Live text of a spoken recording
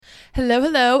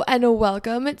Hello, and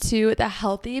welcome to the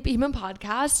Healthy Human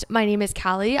Podcast. My name is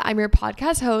Callie. I'm your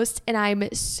podcast host, and I'm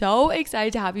so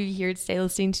excited to have you here today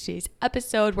listening to today's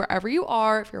episode, wherever you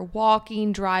are, if you're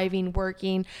walking, driving,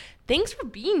 working. Thanks for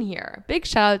being here. Big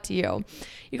shout out to you.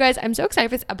 You guys, I'm so excited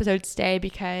for this episode today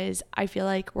because I feel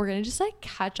like we're going to just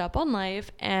catch up on life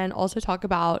and also talk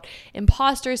about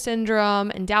imposter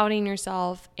syndrome and doubting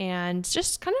yourself and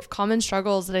just kind of common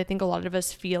struggles that I think a lot of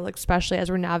us feel, especially as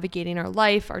we're navigating our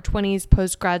life, our 20s,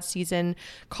 post-grad season,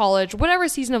 college, whatever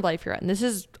season of life you're in. This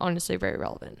is honestly very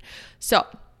relevant. So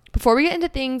before we get into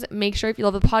things, make sure if you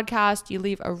love the podcast, you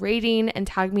leave a rating and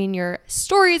tag me in your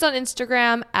stories on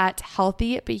Instagram at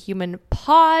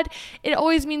healthybuthumanpod. It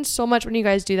always means so much when you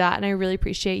guys do that, and I really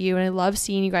appreciate you, and I love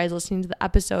seeing you guys listening to the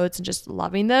episodes and just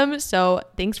loving them. So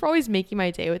thanks for always making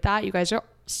my day with that. You guys are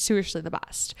seriously the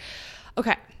best.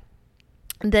 Okay.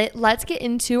 Let's get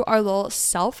into our little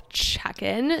self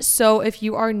check-in. So if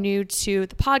you are new to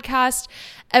the podcast,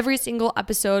 every single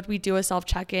episode we do a self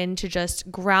check-in to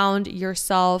just ground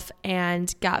yourself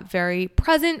and get very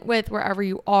present with wherever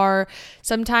you are.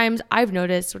 Sometimes I've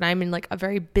noticed when I'm in a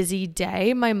very busy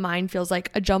day, my mind feels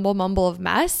like a jumble mumble of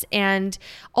mess, and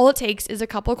all it takes is a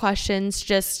couple questions,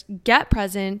 just get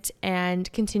present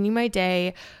and continue my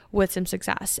day with some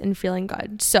success and feeling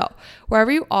good. So wherever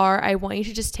you are, I want you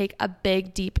to just take a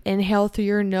big deep inhale through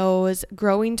your nose,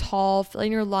 growing tall,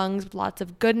 filling your lungs with lots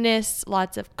of goodness,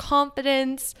 lots of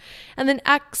confidence, and then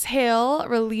exhale,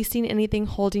 releasing anything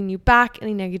holding you back,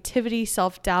 any negativity,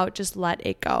 self-doubt, just let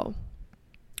it go.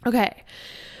 Okay.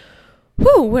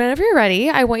 Whenever you're ready,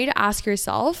 I want you to ask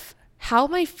yourself, how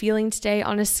am I feeling today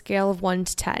on a scale of 1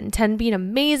 to 10? 10 being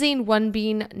amazing, 1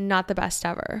 being not the best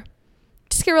ever.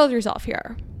 Just get real with yourself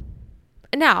here.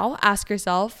 And now ask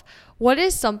yourself, what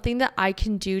is something that I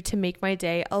can do to make my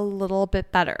day a little bit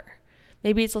better?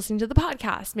 Maybe it's listening to the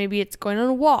podcast. Maybe it's going on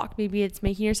a walk. Maybe it's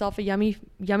making yourself a yummy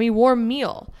warm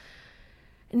meal.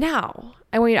 Now,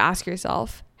 I want you to ask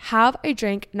yourself, have I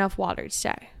drank enough water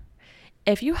today?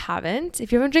 If you haven't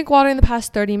drank water in the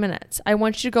past 30 minutes, I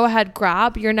want you to go ahead,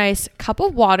 grab your nice cup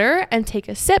of water and take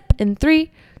a sip in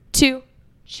 3, 2,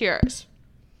 cheers.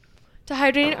 To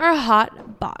hydrating our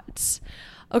hot butts.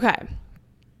 Okay.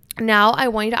 Now I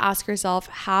want you to ask yourself,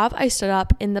 have I stood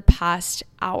up in the past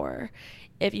hour?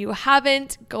 If you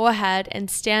haven't, go ahead and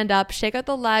stand up, shake out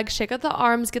the legs, shake out the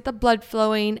arms, get the blood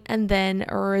flowing, and then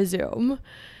resume.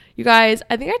 You guys,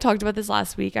 I think I talked about this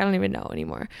last week. I don't even know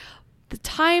anymore. The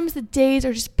times, the days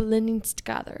are just blending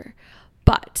together.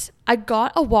 But I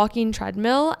got a walking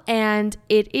treadmill, and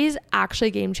it is actually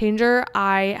a game changer.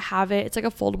 I have it. It's like a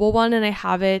foldable one, and I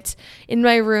have it in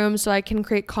my room so I can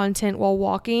create content while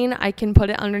walking. I can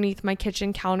put it underneath my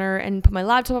kitchen counter and put my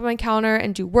laptop on my counter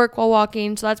and do work while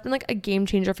walking. So that's been a game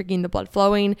changer for getting the blood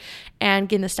flowing and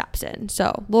getting the steps in.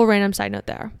 So little random side note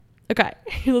there. Okay,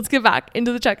 let's get back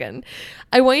into the check-in.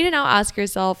 I want you to now ask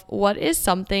yourself, what is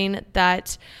something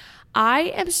that I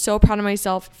am so proud of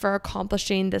myself for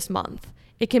accomplishing this month?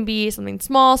 It can be something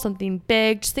small, something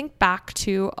big. Just think back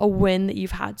to a win that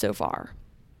you've had so far.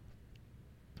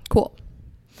 Cool.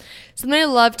 Something I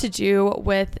love to do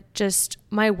with just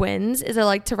my wins is I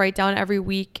like to write down every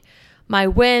week my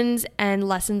wins and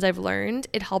lessons I've learned.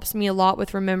 It helps me a lot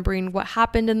with remembering what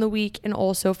happened in the week and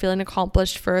also feeling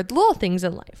accomplished for the little things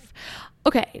in life.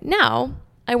 Okay, now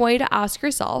I want you to ask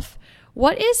yourself,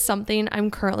 what is something I'm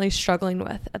currently struggling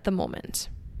with at the moment?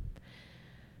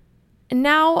 And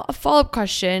now a follow-up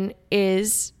question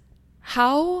is,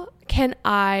 how can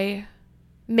I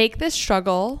make this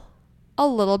struggle a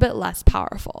little bit less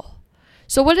powerful?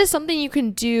 So what is something you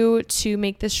can do to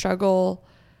make this struggle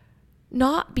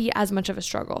not be as much of a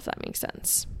struggle, if that makes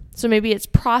sense? So maybe it's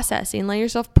processing, let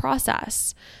yourself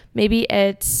process. Maybe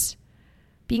it's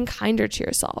being kinder to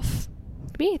yourself.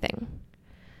 It could be anything.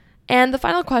 And the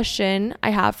final question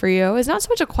I have for you is not so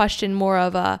much a question, more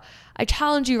of I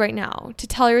challenge you right now to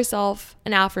tell yourself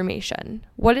an affirmation.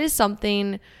 What is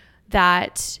something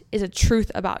that is a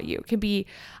truth about you? It can be,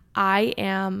 I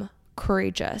am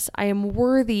courageous. I am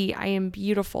worthy. I am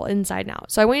beautiful inside and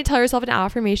out. So I want you to tell yourself an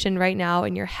affirmation right now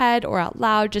in your head or out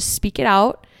loud. Just speak it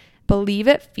out. Believe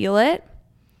it. Feel it.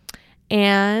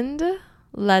 And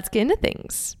let's get into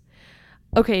things.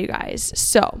 Okay, you guys.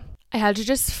 So I had to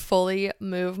just fully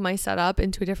move my setup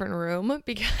into a different room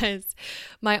because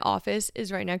my office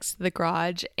is right next to the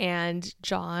garage and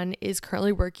John is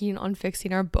currently working on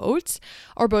fixing our boat.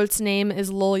 Our boat's name is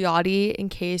Lil Yachty, in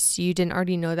case you didn't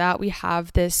already know that. We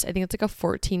have this, I think it's a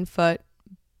 14-foot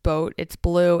boat. It's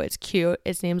blue. It's cute.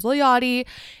 Its name's Lil Yachty.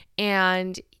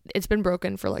 And it's been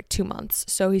broken for like 2 months.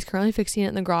 So he's currently fixing it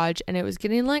in the garage, and it was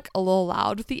getting like a little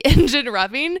loud with the engine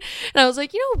revving. And I was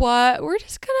like, you know what? We're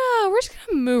just gonna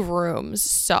move rooms.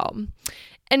 So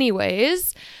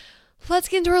anyways, let's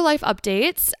get into our life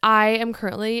updates. I am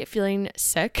currently feeling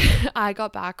sick. I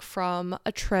got back from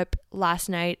a trip last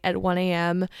night at 1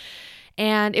 a.m.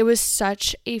 and it was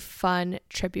such a fun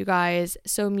trip, you guys.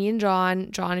 So me and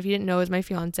John, if you didn't know, is my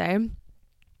fiance.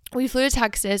 We flew to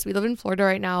Texas. We live in Florida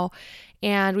right now.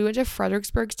 And we went to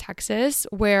Fredericksburg, Texas,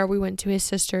 where we went to his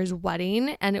sister's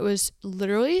wedding. And it was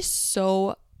literally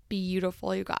so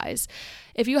beautiful, you guys.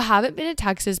 If you haven't been to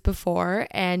Texas before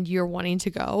and you're wanting to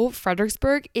go,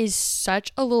 Fredericksburg is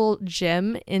such a little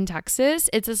gem in Texas.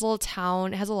 It's this little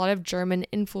town. It has a lot of German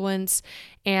influence,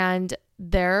 and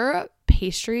their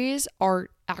pastries are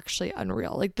actually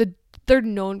unreal. Like they're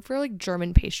known for like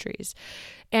German pastries.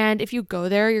 And if you go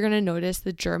there, you're going to notice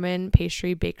the German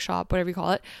pastry bake shop, whatever you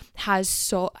call it, has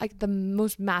so like the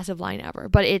most massive line ever,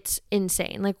 but it's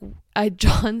insane. Like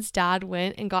John's dad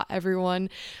went and got everyone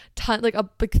like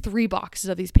 3 boxes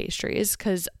of these pastries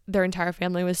because their entire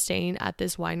family was staying at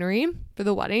this winery for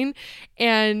the wedding.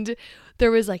 And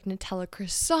there was like Nutella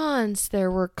croissants,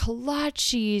 there were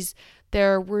kolaches,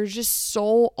 there were just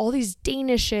all these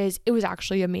Danishes. It was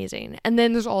actually amazing. And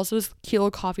then there's also this cute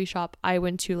little coffee shop I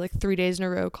went to like 3 days in a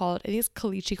row called, I think it's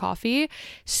Kalichi Coffee.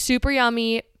 Super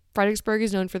yummy. Fredericksburg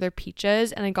is known for their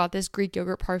peaches. And I got this Greek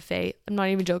yogurt parfait. I'm not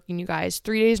even joking, you guys.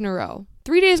 3 days in a row.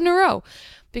 3 days in a row.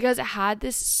 Because it had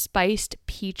this spiced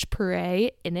peach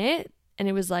puree in it. And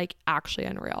it was like actually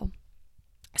unreal.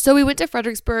 So we went to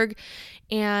Fredericksburg,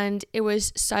 and it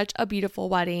was such a beautiful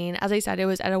wedding. As I said, it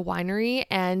was at a winery,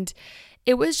 and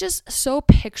it was just so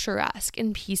picturesque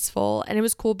and peaceful. And it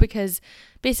was cool because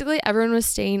basically everyone was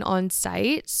staying on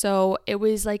site. So it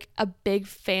was like a big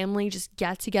family just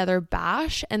get together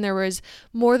bash. And there was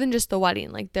more than just the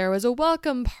wedding. Like there was a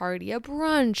welcome party, a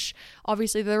brunch,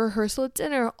 obviously the rehearsal at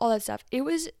dinner, all that stuff. It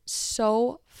was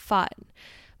so fun.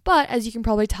 But as you can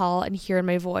probably tell and hear in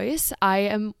my voice, I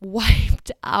am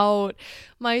wiped out.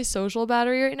 My social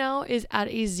battery right now is at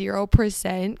a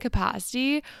 0%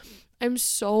 capacity. I'm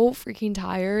so freaking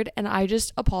tired, and I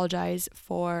just apologize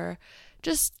for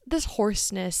just this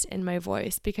hoarseness in my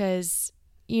voice because,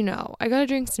 you know, I gotta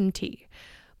drink some tea.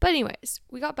 But anyways,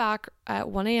 we got back at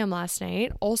 1 a.m. last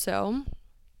night. Also,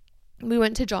 we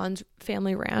went to John's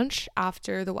family ranch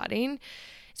after the wedding.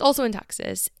 It's also in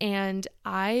Texas, and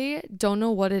I don't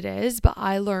know what it is, but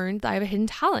I learned that I have a hidden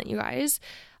talent, you guys.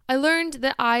 I learned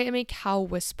that I am a cow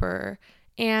whisperer,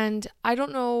 and I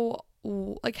don't know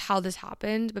like how this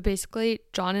happened, but basically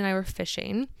John and I were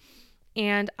fishing,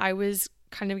 and I was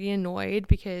kind of getting annoyed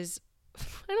because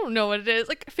I don't know what it is.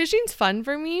 Like fishing's fun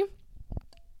for me.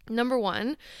 Number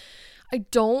one, I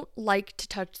don't like to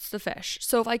touch the fish.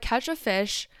 So if I catch a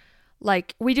fish,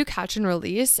 like we do catch and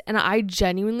release, and I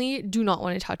genuinely do not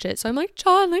want to touch it. So I'm like,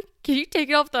 John, like, can you take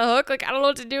it off the hook? Like, I don't know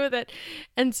what to do with it.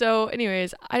 And so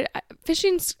anyways,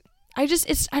 fishing's, I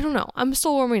don't know. I'm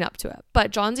still warming up to it,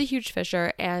 but John's a huge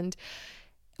fisher, and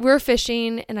we were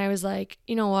fishing, and I was like,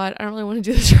 you know what? I don't really want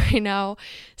to do this right now.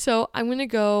 So I'm going to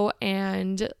go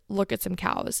and look at some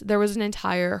cows. There was an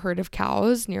entire herd of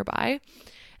cows nearby.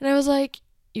 And I was like,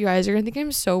 you guys are going to think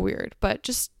I'm so weird, but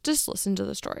just listen to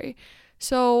the story.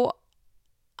 So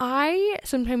I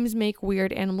sometimes make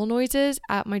weird animal noises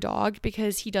at my dog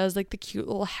because he does like the cute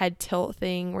little head tilt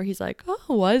thing where he's like,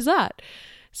 oh, what is that?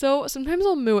 So sometimes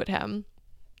I'll moo at him.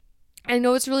 I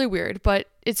know it's really weird, but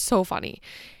it's so funny.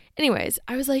 Anyways,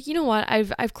 I was like, you know what?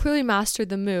 I've clearly mastered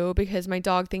the moo because my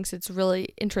dog thinks it's really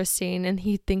interesting and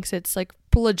he thinks it's like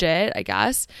legit, I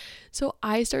guess. So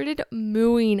I started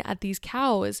mooing at these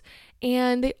cows,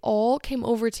 and they all came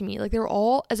over to me. Like they were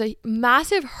all, as a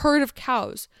massive herd of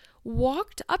cows,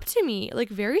 walked up to me like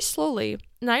very slowly.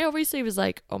 And I obviously was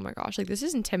like, oh my gosh, like this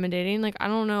is intimidating. Like I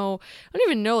don't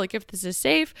even know like if this is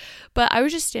safe. But I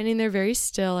was just standing there very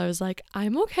still. I was like,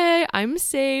 I'm okay, I'm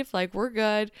safe, like we're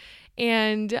good.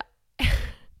 And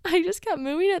I just kept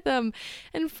moving at them,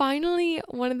 and finally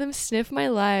one of them sniffed my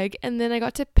leg, and then I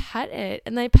got to pet it,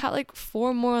 and I pet like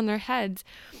 4 more on their heads.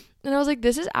 And I was like,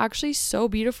 this is actually so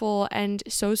beautiful and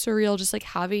so surreal, just like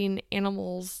having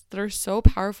animals that are so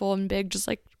powerful and big just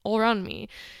like all around me.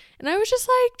 And I was just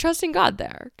like trusting God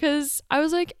there, because I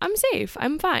was like, I'm safe,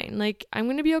 I'm fine, like I'm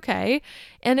gonna be okay.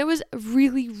 And it was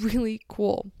really, really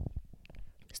cool.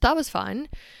 So that was fun.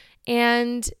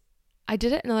 And I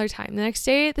did it another time. The next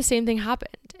day, the same thing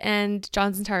happened. And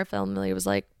John's entire family was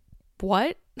like,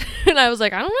 what? And I was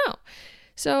like, I don't know.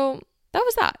 So that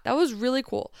was that. That was really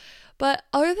cool. But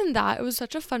other than that, it was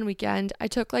such a fun weekend. I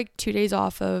took like 2 days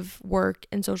off of work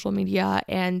and social media,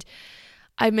 and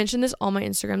I mentioned this on my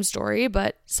Instagram story,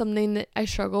 but something that I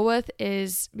struggle with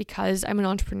is because I'm an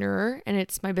entrepreneur and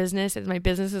it's my business and my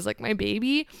business is like my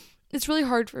baby. It's really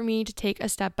hard for me to take a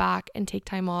step back and take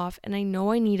time off. And I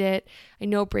know I need it. I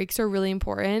know breaks are really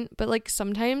important, but like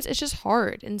sometimes it's just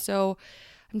hard. And so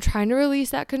I'm trying to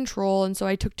release that control. And so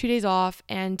I took 2 days off,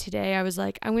 and today I was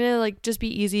like, I'm going to like just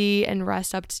be easy and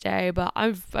rest up today, but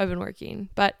I've been working,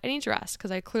 but I need to rest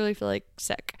because I clearly feel like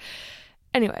sick.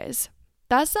 Anyways,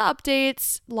 that's the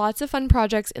updates. Lots of fun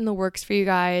projects in the works for you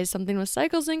guys. Something with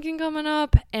cycle syncing coming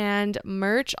up and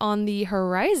merch on the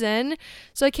horizon.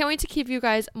 So I can't wait to give you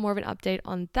guys more of an update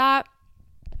on that.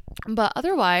 But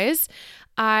otherwise,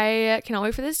 I cannot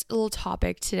wait for this little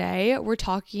topic today. We're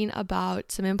talking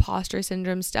about some imposter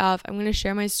syndrome stuff. I'm going to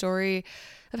share my story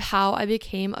of how I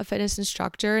became a fitness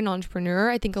instructor and entrepreneur.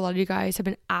 I think a lot of you guys have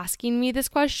been asking me this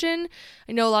question.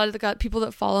 I know a lot of the people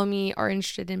that follow me are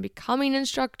interested in becoming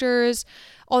instructors,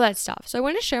 all that stuff. So I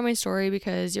want to share my story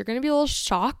because you're going to be a little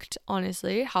shocked,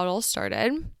 honestly, how it all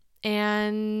started.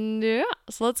 And yeah,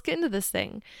 so let's get into this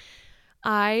thing.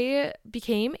 I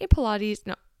became a Pilates,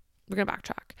 no, we're going to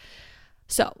backtrack.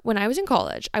 So when I was in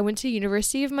college, I went to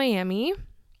University of Miami,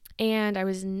 and I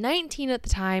was 19 at the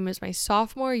time. It was my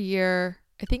sophomore year.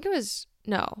 I think it was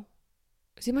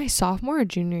it my sophomore or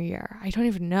junior year? I don't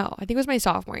even know. I think it was my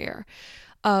sophomore year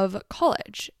of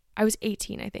college. I was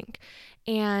 18, I think.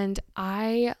 And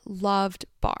I loved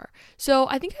bar. So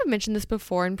I think I've mentioned this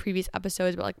before in previous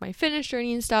episodes about like my fitness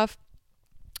journey and stuff.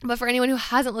 But for anyone who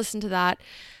hasn't listened to that,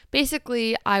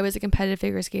 basically I was a competitive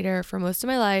figure skater for most of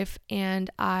my life,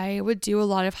 and I would do a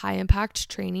lot of high impact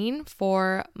training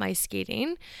for my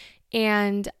skating.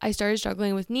 And I started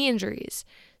struggling with knee injuries.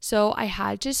 So I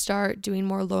had to start doing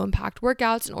more low impact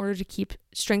workouts in order to keep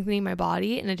strengthening my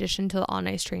body in addition to the on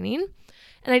ice training.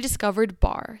 And I discovered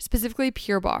Barre, specifically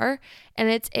Pure Barre, and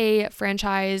it's a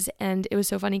franchise. And it was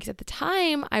so funny because at the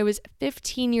time I was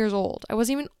 15 years old. I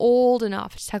wasn't even old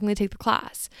enough to technically take the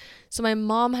class. So my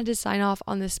mom had to sign off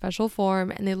on this special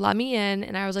form, and they let me in,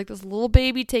 and I was like this little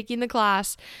baby taking the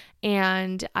class,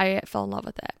 and I fell in love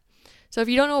with it. So if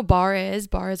you don't know what Barre is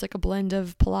like a blend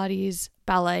of Pilates,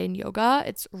 ballet, and yoga.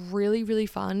 It's really, really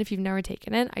fun. If you've never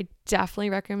taken it, I definitely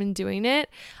recommend doing it.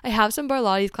 I have some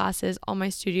Pilates classes on my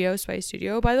studio, Sway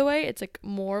Studio, by the way. It's like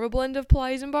more of a blend of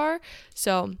Pilates and Barre.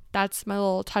 So that's my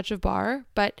little touch of Barre.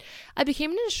 But I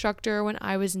became an instructor when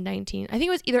I was 19. I think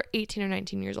it was either 18 or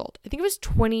 19 years old. I think it was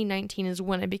 2019 is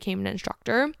when I became an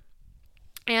instructor.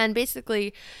 And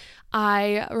basically,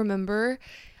 I remember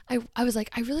I was like,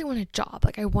 I really want a job.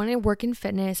 Like, I want to work in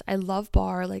fitness. I love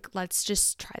Barre. Like, let's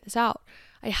just try this out.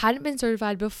 I hadn't been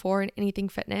certified before in anything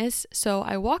fitness. So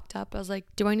I walked up. I was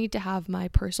like, do I need to have my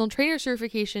personal trainer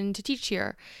certification to teach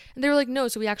here? And they were like, no.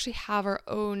 So we actually have our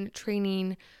own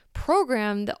training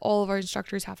program that all of our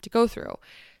instructors have to go through.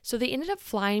 So they ended up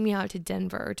flying me out to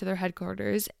Denver to their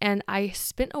headquarters. And I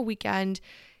spent a weekend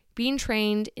being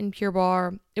trained in Pure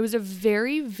Barre. It was a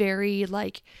very, very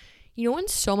like, you know, when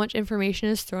so much information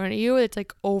is thrown at you, it's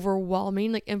like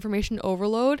overwhelming, like information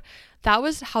overload. That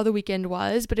was how the weekend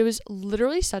was, but it was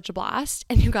literally such a blast.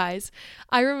 And you guys,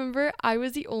 I remember I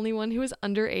was the only one who was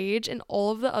underage, and all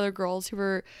of the other girls who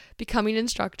were becoming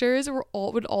instructors would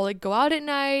all like go out at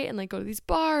night and like go to these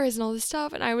bars and all this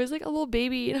stuff. And I was like a little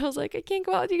baby, and I was like, I can't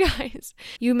go out with you guys.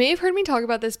 You may have heard me talk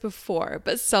about this before,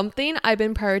 but something I've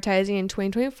been prioritizing in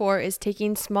 2024 is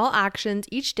taking small actions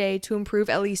each day to improve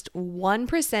at least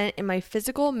 1% in my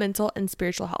physical, mental, and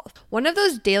spiritual health. One of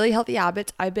those daily healthy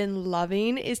habits I've been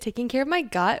loving is taking care of my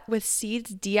gut with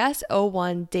Seed's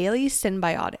DS-01 Daily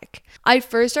Synbiotic. I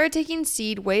first started taking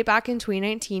Seed way back in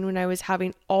 2019 when I was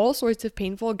having all sorts of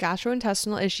painful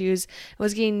gastrointestinal issues and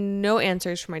was getting no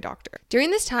answers from my doctor.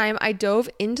 During this time, I dove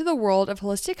into the world of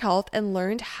holistic health and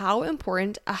learned how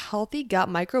important a healthy gut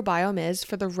microbiome is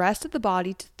for the rest of the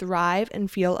body to thrive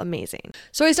and feel amazing.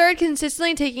 So I started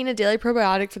consistently taking a daily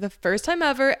probiotic for the first time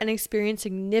ever and experienced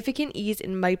significant ease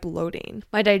in my bloating.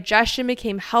 My digestion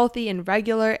became healthy and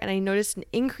regular, and I noticed an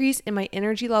increase in my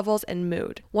energy levels and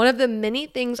mood. One of the many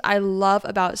things I love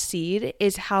about Seed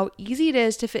is how easy it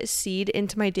is to fit Seed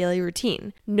into my daily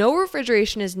routine. No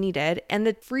refrigeration is needed, and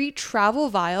the free travel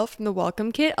vial from the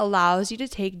welcome kit allows you to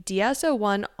take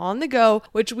DS-01 on the go,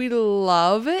 which we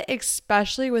love,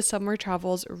 especially with summer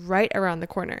travels right around the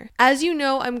corner. As you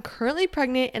know, I'm currently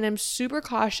pregnant, and I'm super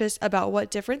cautious about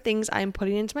what different things I'm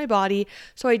putting into my body,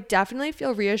 so I definitely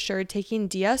feel reassured taking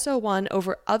DS-01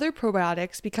 over other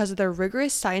probiotics because because of their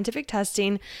rigorous scientific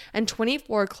testing and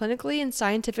 24 clinically and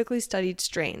scientifically studied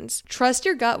strains. Trust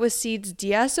your gut with Seed's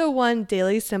DS-01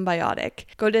 Daily Symbiotic.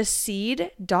 Go to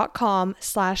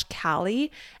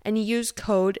seed.com/Callie and use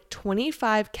code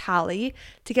 25Callie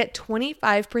to get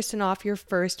 25% off your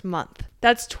first month.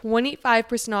 That's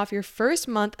 25% off your first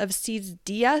month of Seed's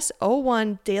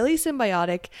DS-01 Daily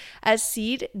Symbiotic at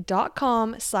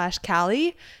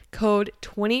seed.com/Callie, code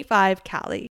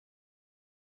 25Callie.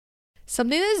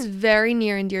 Something that is very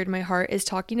near and dear to my heart is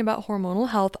talking about hormonal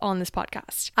health on this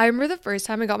podcast. I remember the first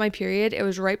time I got my period, it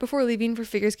was right before leaving for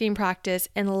figure skating practice,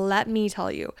 and let me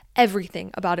tell you,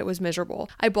 everything about it was miserable.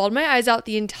 I bawled my eyes out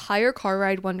the entire car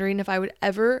ride wondering if I would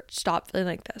ever stop feeling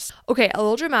like this. Okay, a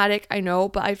little dramatic, I know,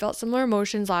 but I felt similar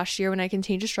emotions last year when I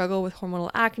continued to struggle with hormonal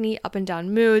acne, up and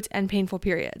down moods, and painful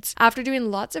periods. After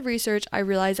doing lots of research, I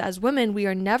realized as women, we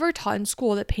are never taught in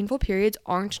school that painful periods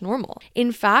aren't normal.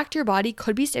 In fact, your body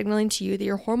could be signaling to you that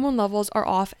your hormone levels are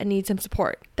off and need some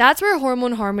support. That's where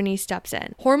Hormone Harmony steps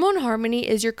in. Hormone Harmony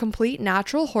is your complete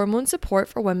natural hormone support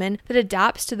for women that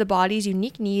adapts to the body's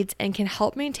unique needs and can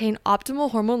help maintain optimal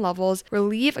hormone levels,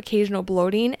 relieve occasional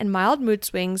bloating and mild mood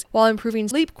swings while improving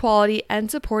sleep quality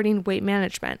and supporting weight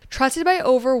management. Trusted by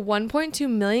over 1.2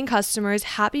 million customers,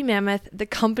 Happy Mammoth, the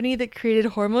company that created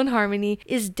Hormone Harmony,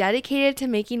 is dedicated to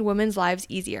making women's lives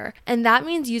easier. And that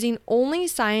means using only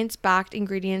science-backed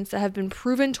ingredients that have been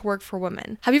proven to work for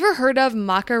women. Have you ever heard of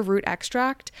maca root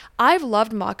extract? I've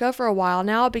loved maca for a while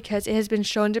now because it has been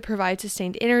shown to provide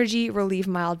sustained energy, relieve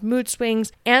mild mood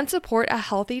swings, and support a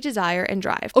healthy desire and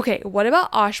drive. Okay, what about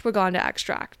ashwagandha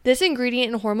extract? This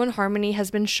ingredient in Hormone Harmony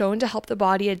has been shown to help the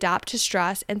body adapt to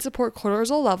stress and support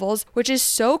cortisol levels, which is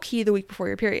so key the week before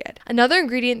your period. Another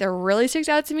ingredient that really sticks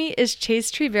out to me is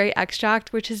chaste tree berry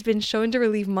extract, which has been shown to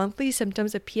relieve monthly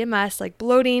symptoms of PMS like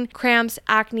bloating, cramps,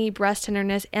 acne, breast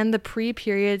tenderness, and the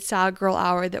pre-period sad girl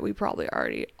hour that we probably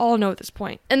already all know at this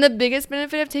point. And the biggest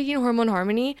benefit of taking Hormone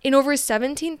Harmony, in over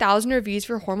 17,000 reviews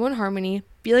for Hormone Harmony,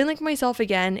 feeling like myself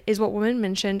again is what women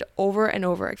mentioned over and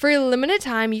over. For a limited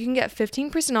time, you can get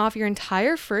 15% off your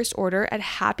entire first order at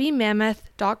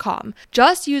happymammoth.com.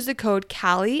 Just use the code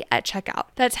Callie at checkout.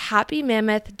 That's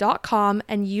happymammoth.com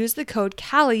and use the code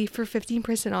Callie for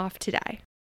 15% off today.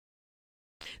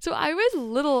 So I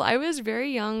was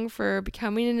very young for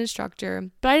becoming an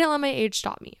instructor, but I didn't let my age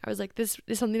stop me. I was like, this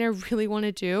is something I really want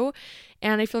to do,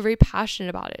 and I feel very passionate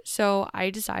about it. So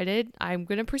I decided I'm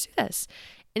going to pursue this.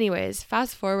 Anyways,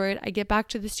 fast forward, I get back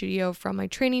to the studio from my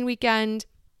training weekend,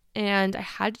 and I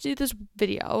had to do this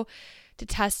video to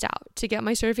test out to get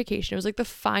my certification. It was like the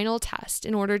final test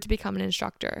in order to become an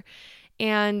instructor.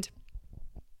 And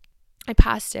I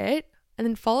passed it. And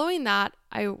then following that,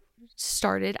 I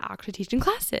started actually teaching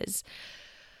classes.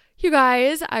 You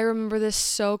guys, I remember this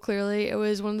so clearly. It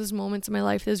was one of those moments in my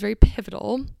life that was very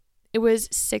pivotal. It was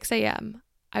 6 a.m.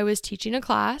 I was teaching a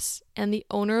class and the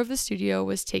owner of the studio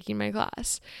was taking my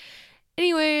class.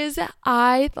 Anyways,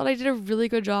 I thought I did a really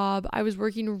good job. I was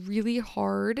working really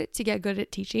hard to get good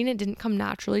at teaching. It didn't come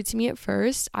naturally to me at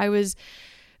first.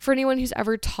 For anyone who's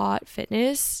ever taught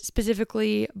fitness,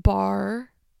 specifically bar,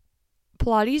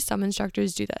 Pilates, some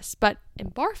instructors do this, but in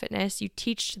bar fitness, you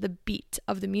teach to the beat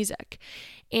of the music.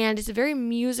 And it's a very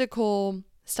musical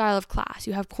style of class.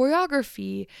 You have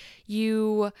choreography,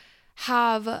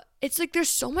 it's like there's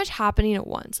so much happening at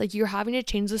once. Like you're having to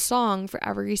change the song for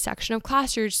every section of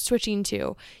class you're switching to.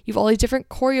 You have all these different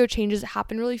choreo changes that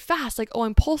happen really fast. Like, oh,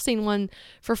 I'm pulsing one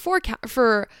for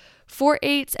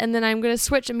 4/8, and then I'm going to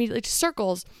switch immediately to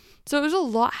circles. So there's a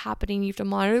lot happening. You have to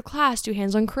monitor the class, do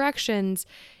hands-on corrections.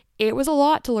 It was a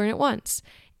lot to learn at once.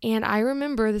 And I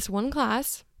remember this one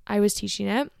class, I was teaching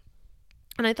it,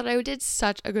 and I thought I did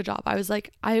such a good job. I was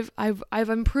like, I've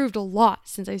improved a lot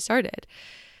since I started.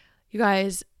 You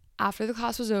guys, after the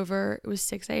class was over, it was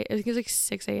 6 a.m. I think it was like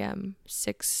 6 a.m.,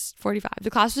 6:45. The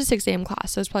class was a 6 a.m.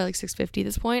 class, so it was probably like 6:50 at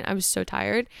this point. I was so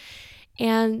tired.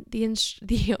 And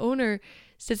the owner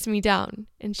sits me down,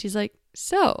 and she's like,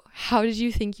 so, how did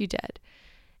you think you did?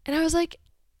 And I was like,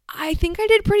 I think I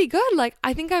did pretty good. Like,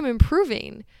 I think I'm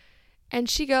improving. And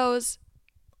she goes,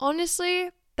 honestly,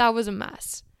 that was a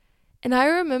mess. And I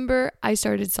remember I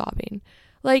started sobbing.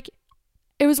 Like,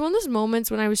 it was one of those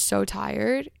moments when I was so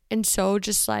tired and so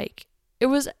just like, it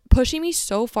was pushing me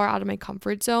so far out of my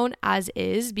comfort zone as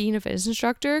is being a fitness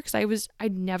instructor because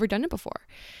I'd never done it before.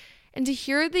 And to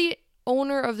hear the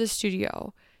owner of the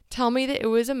studio tell me that it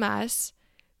was a mess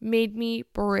made me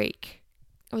break.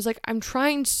 I was like, I'm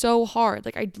trying so hard.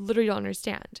 Like, I literally don't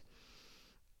understand.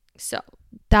 So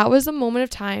that was a moment of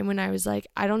time when I was like,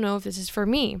 I don't know if this is for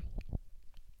me.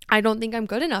 I don't think I'm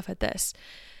good enough at this.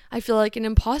 I feel like an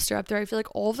imposter up there. I feel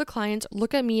like all of the clients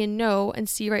look at me and know and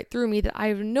see right through me that I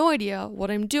have no idea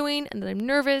what I'm doing and that I'm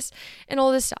nervous and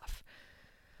all this stuff.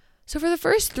 So for the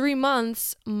first 3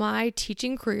 months, my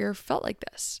teaching career felt like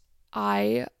this.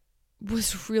 I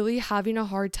was really having a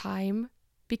hard time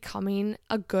becoming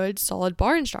a good, solid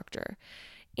bar instructor.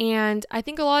 And I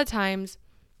think a lot of times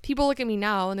people look at me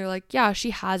now and they're like, yeah, she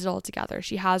has it all together.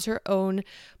 She has her own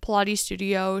Pilates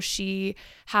studio. She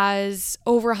has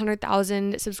over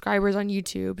 100,000 subscribers on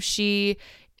YouTube.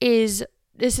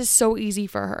 This is so easy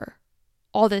for her,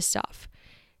 all this stuff.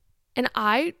 And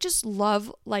I just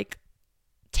love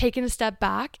taking a step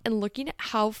back and looking at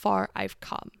how far I've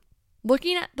come,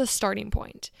 looking at the starting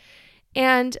point.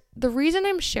 And the reason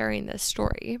I'm sharing this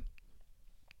story,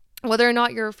 whether or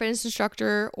not you're a fitness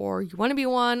instructor or you want to be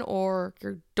one or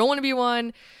you don't want to be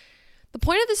one, the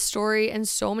point of this story and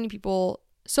so many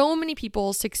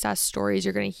people's success stories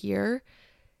you're going to hear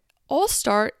all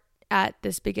start at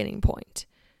this beginning point.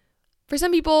 For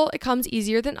some people, it comes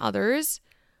easier than others.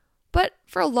 But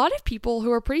for a lot of people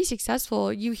who are pretty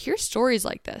successful, you hear stories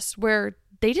like this where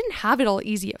they didn't have it all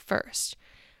easy at first.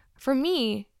 For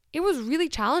me, it was really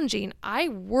challenging. I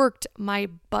worked my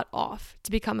butt off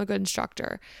to become a good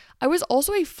instructor. I was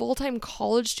also a full-time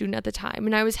college student at the time,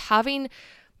 and I was having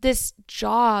this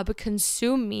job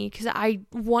consume me because I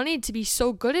wanted to be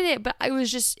so good at it, but it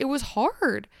was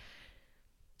hard.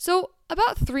 So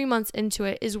about 3 months into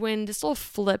it is when this little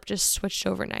flip just switched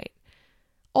overnight.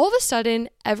 All of a sudden,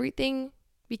 everything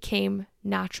became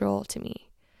natural to me.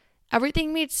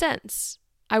 Everything made sense.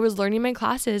 I was learning my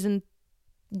classes in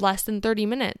less than 30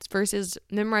 minutes versus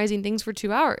memorizing things for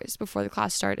 2 hours before the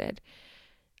class started.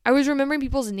 I was remembering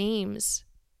people's names.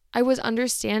 I was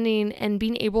understanding and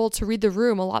being able to read the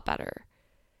room a lot better.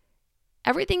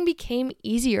 Everything became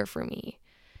easier for me.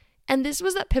 And this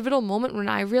was that pivotal moment when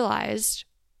I realized,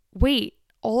 wait,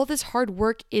 all of this hard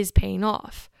work is paying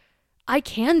off. I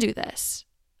can do this.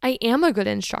 I am a good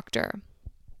instructor.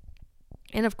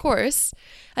 And of course,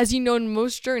 as you know, in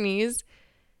most journeys,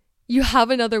 you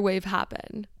have another wave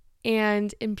happen.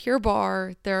 And in Pure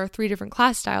Barre, there are 3 different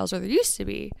class styles, or there used to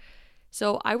be.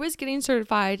 So I was getting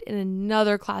certified in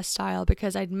another class style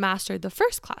because I'd mastered the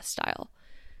first class style.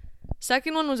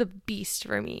 Second one was a beast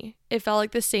for me. It felt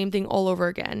like the same thing all over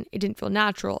again. It didn't feel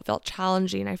natural. It felt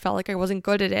challenging. I felt like I wasn't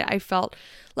good at it. I felt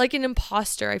like an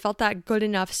imposter. I felt that good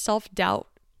enough self-doubt.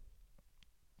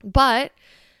 But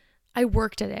I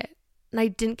worked at it and I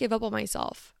didn't give up on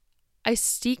myself. I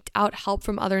seeked out help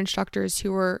from other instructors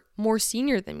who were more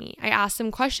senior than me. I asked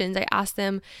them questions. I asked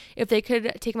them if they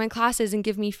could take my classes and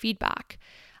give me feedback.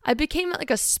 I became like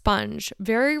a sponge,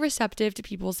 very receptive to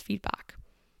people's feedback.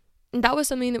 And that was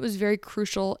something that was very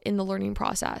crucial in the learning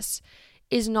process,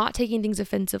 is not taking things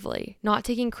offensively, not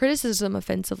taking criticism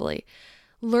offensively,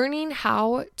 learning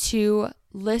how to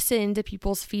listen to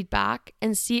people's feedback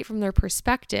and see it from their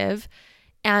perspective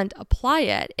and apply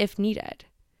it if needed.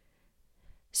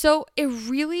 So it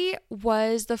really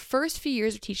was, the first few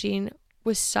years of teaching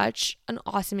was such an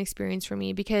awesome experience for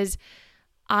me because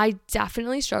I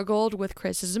definitely struggled with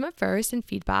criticism at first and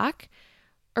feedback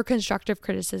or constructive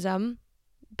criticism,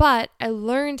 but I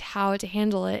learned how to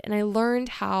handle it and I learned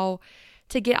how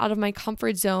to get out of my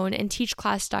comfort zone and teach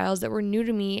class styles that were new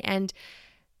to me and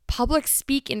public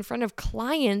speak in front of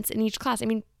clients in each class. I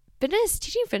mean,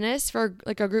 teaching fitness for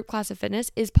like a group class of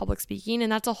fitness is public speaking, and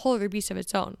that's a whole other beast of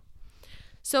its own.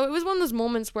 So it was one of those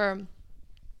moments where,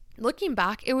 looking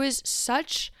back, I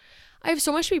have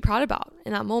so much to be proud about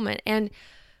in that moment. And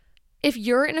if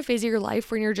you're in a phase of your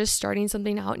life when you're just starting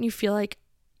something out and you feel like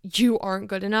you aren't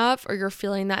good enough or you're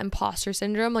feeling that imposter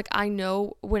syndrome, like I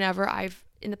know whenever I've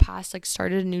in the past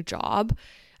started a new job,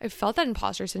 I felt that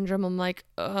imposter syndrome. I'm like,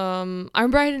 I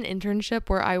remember I had an internship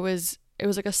where it was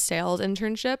like a sales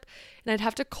internship and I'd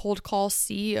have to cold call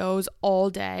CEOs all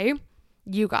day.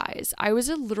 You guys, I was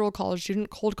a literal college student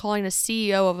cold calling a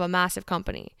CEO of a massive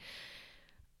company.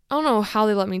 I don't know how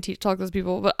they let me talk to those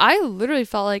people, but I literally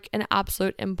felt like an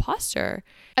absolute imposter.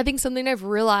 I think something I've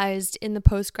realized in the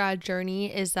post-grad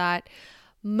journey is that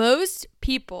most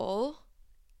people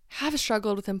have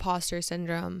struggled with imposter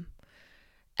syndrome.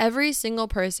 Every single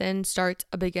person starts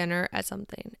a beginner at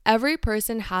something. Every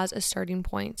person has a starting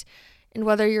point. And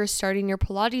whether you're starting your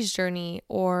Pilates journey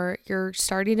or you're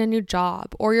starting a new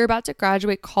job or you're about to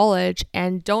graduate college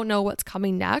and don't know what's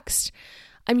coming next,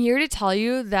 I'm here to tell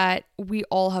you that we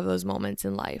all have those moments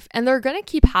in life and they're going to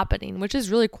keep happening, which is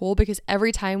really cool because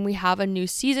every time we have a new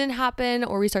season happen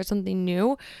or we start something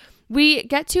new, we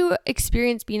get to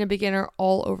experience being a beginner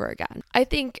all over again. I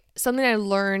think something I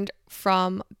learned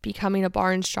from becoming a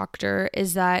bar instructor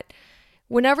is that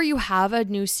whenever you have a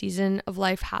new season of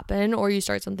life happen or you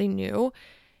start something new,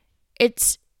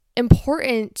 it's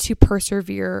important to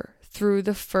persevere through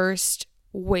the first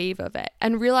wave of it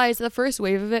and realize the first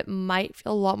wave of it might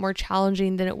feel a lot more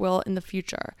challenging than it will in the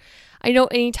future. I know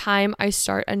anytime I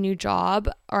start a new job,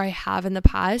 or I have in the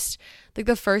past, like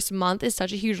the first month is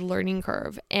such a huge learning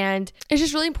curve. And it's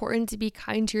just really important to be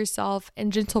kind to yourself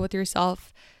and gentle with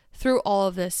yourself through all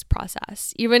of this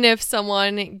process. Even if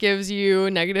someone gives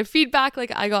you negative feedback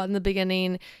like I got in the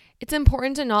beginning, it's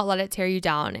important to not let it tear you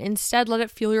down. Instead, let it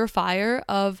fuel your fire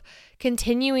of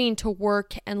continuing to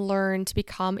work and learn to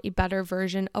become a better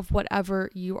version of whatever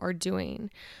you are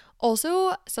doing.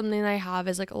 Also, something I have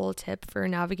as like a little tip for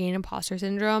navigating imposter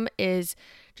syndrome is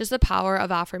just the power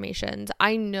of affirmations.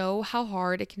 I know how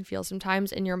hard it can feel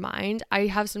sometimes in your mind. I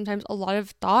have sometimes a lot of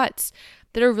thoughts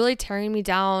that are really tearing me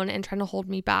down and trying to hold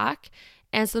me back.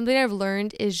 And something I've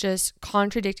learned is just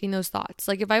contradicting those thoughts.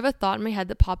 Like if I have a thought in my head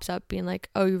that pops up being like,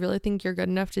 oh, you really think you're good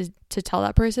enough to tell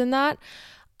that person that?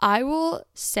 I will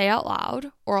say out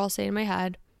loud, or I'll say in my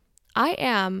head, I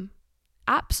am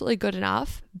absolutely good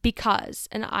enough because,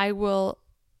 and I will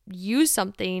use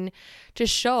something to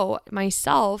show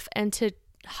myself and to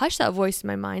hush that voice in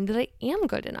my mind that I am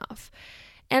good enough.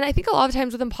 And I think a lot of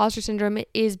times with imposter syndrome, it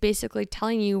is basically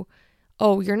telling you,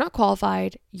 oh, you're not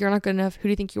qualified, you're not good enough, who do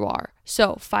you think you are?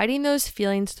 So fighting those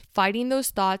feelings, fighting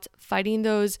those thoughts, fighting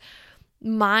those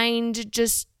mind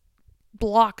just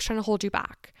blocks trying to hold you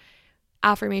back.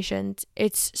 Affirmations,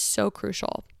 it's so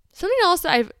crucial. Something else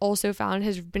that I've also found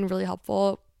has been really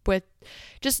helpful with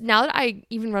just now that I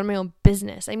even run my own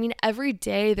business. I mean, every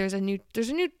day there's a new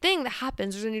thing that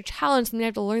happens. There's a new challenge, something I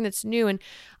have to learn that's new. And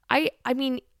I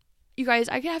mean, you guys,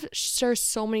 I could share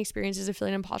so many experiences of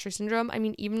feeling imposter syndrome. I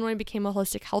mean, even when I became a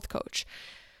holistic health coach,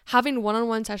 having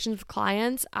one-on-one sessions with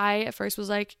clients, I at first was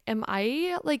like, should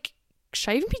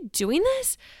I even be doing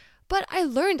this? But I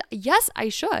learned, yes, I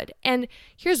should. And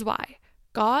here's why.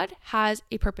 God has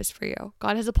a purpose for you.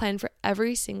 God has a plan for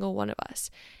every single one of us.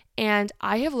 And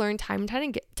I have learned time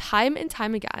and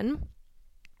time again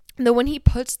that when he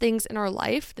puts things in our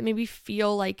life that maybe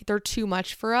feel like they're too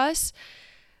much for us,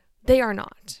 they are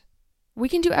not. We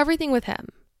can do everything with him.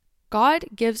 God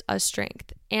gives us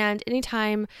strength. And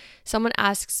anytime someone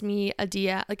asks me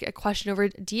a question over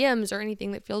DMs or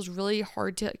anything that feels really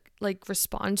hard to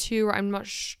respond to, or I'm not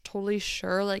totally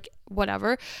sure,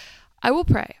 whatever, I will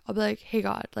pray. I'll be like, hey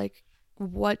God,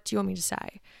 what do you want me to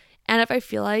say? And if I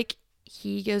feel like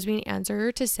he gives me an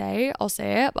answer to say, I'll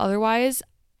say it. But otherwise,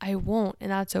 I won't, and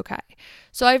that's okay.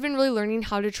 So I've been really learning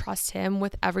how to trust him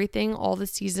with everything, all the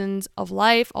seasons of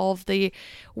life, all of the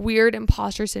weird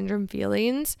imposter syndrome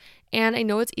feelings. And I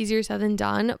know it's easier said than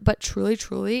done, but truly,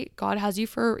 truly, God has you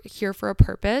here for a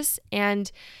purpose.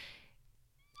 And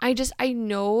I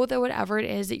know that whatever it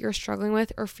is that you're struggling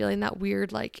with or feeling that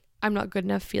weird, I'm not good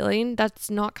enough feeling, that's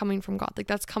not coming from God.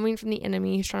 That's coming from the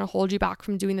enemy who's trying to hold you back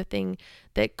from doing the thing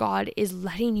that God is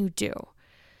letting you do.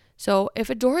 So if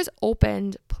a door is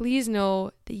opened, please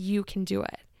know that you can do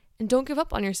it, and don't give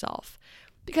up on yourself,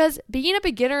 because being a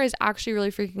beginner is actually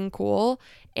really freaking cool.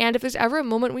 And if there's ever a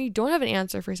moment when you don't have an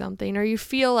answer for something, or you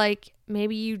feel like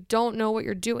maybe you don't know what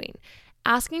you're doing,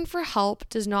 asking for help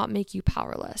does not make you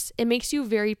powerless. It makes you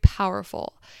very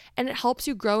powerful, and it helps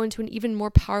you grow into an even more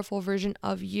powerful version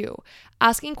of you.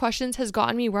 Asking questions has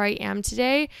gotten me where I am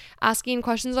today. Asking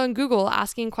questions on Google,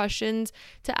 asking questions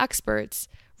to experts,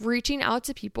 reaching out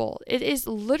to people. It is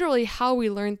literally how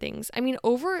we learn things. I mean,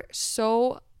 over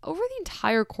the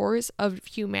entire course of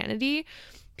humanity,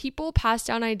 people pass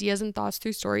down ideas and thoughts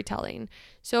through storytelling.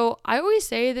 So I always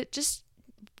say that just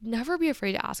never be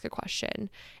afraid to ask a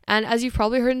question. And as you've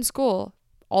probably heard in school,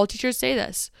 all teachers say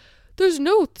this: there's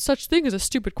no such thing as a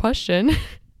stupid question.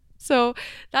 So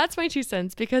that's my 2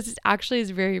 cents, because it actually is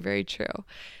very, very true.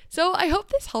 So I hope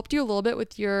this helped you a little bit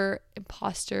with your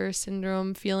imposter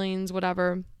syndrome feelings,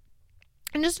 whatever.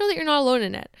 And just know that you're not alone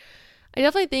in it. I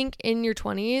definitely think in your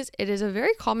 20s, it is a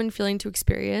very common feeling to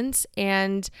experience.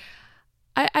 And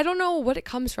I don't know what it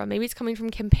comes from. Maybe it's coming from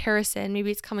comparison.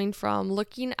 Maybe it's coming from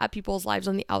looking at people's lives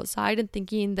on the outside and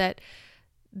thinking that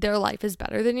their life is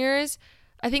better than yours.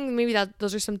 I think maybe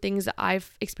those are some things that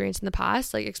I've experienced in the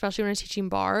past, especially when I was teaching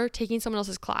bar, taking someone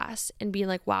else's class and being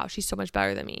like, wow, she's so much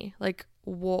better than me.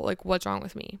 What's wrong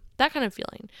with me? That kind of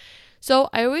feeling. So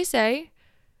I always say,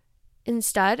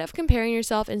 instead of comparing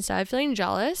yourself, instead of feeling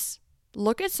jealous,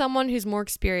 look at someone who's more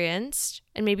experienced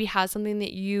and maybe has something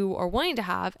that you are wanting to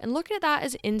have, and look at that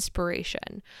as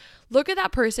inspiration. Look at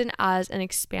that person as an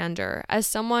expander, as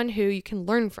someone who you can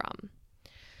learn from.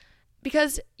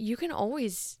 Because you can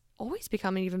always always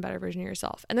become an even better version of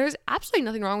yourself. And there's absolutely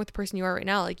nothing wrong with the person you are right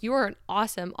now. Like, you are an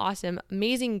awesome,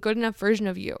 amazing, good enough version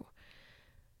of you.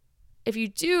 If you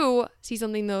do see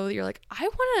something though that you're like, I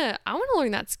want to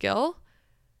learn that skill,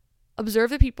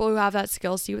 observe the people who have that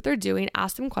skill, see what they're doing,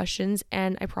 ask them questions,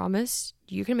 and I promise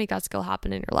you can make that skill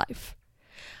happen in your life.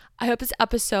 I hope this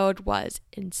episode was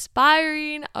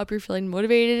inspiring. I hope you're feeling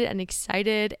motivated and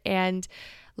excited. And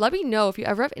let me know if you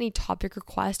ever have any topic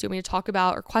requests you want me to talk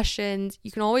about or questions.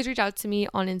 You can always reach out to me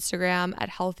on Instagram at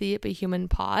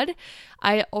healthybuthumanpod.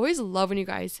 I always love when you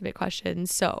guys submit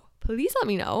questions, so please let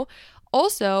me know.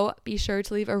 Also, be sure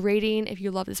to leave a rating if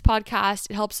you love this podcast.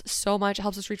 It helps so much. It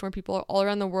helps us reach more people all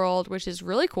around the world, which is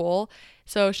really cool.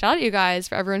 So shout out to you guys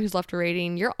for everyone who's left a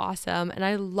rating. You're awesome. And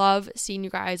I love seeing you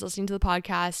guys listening to the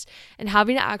podcast and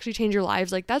having it actually change your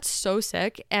lives. Like, that's so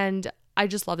sick. And I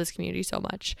just love this community so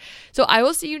much. So I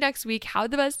will see you next week.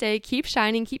 Have the best day. Keep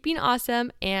shining, keep being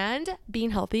awesome, and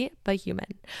being healthy but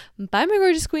human. Bye, my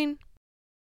gorgeous queen.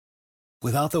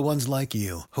 Without the ones like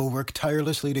you, who work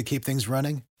tirelessly to keep things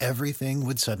running, everything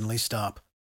would suddenly stop.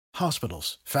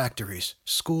 Hospitals, factories,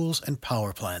 schools, and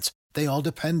power plants, they all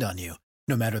depend on you.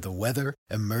 No matter the weather,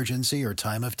 emergency, or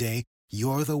time of day,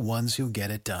 you're the ones who get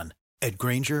it done. At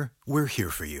Grainger, we're here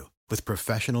for you with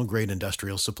professional-grade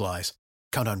industrial supplies.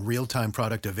 Count on real-time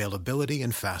product availability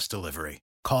and fast delivery.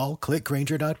 Call, click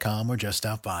Grainger.com, or just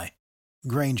stop by.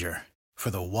 Grainger, for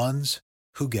the ones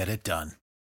who get it done.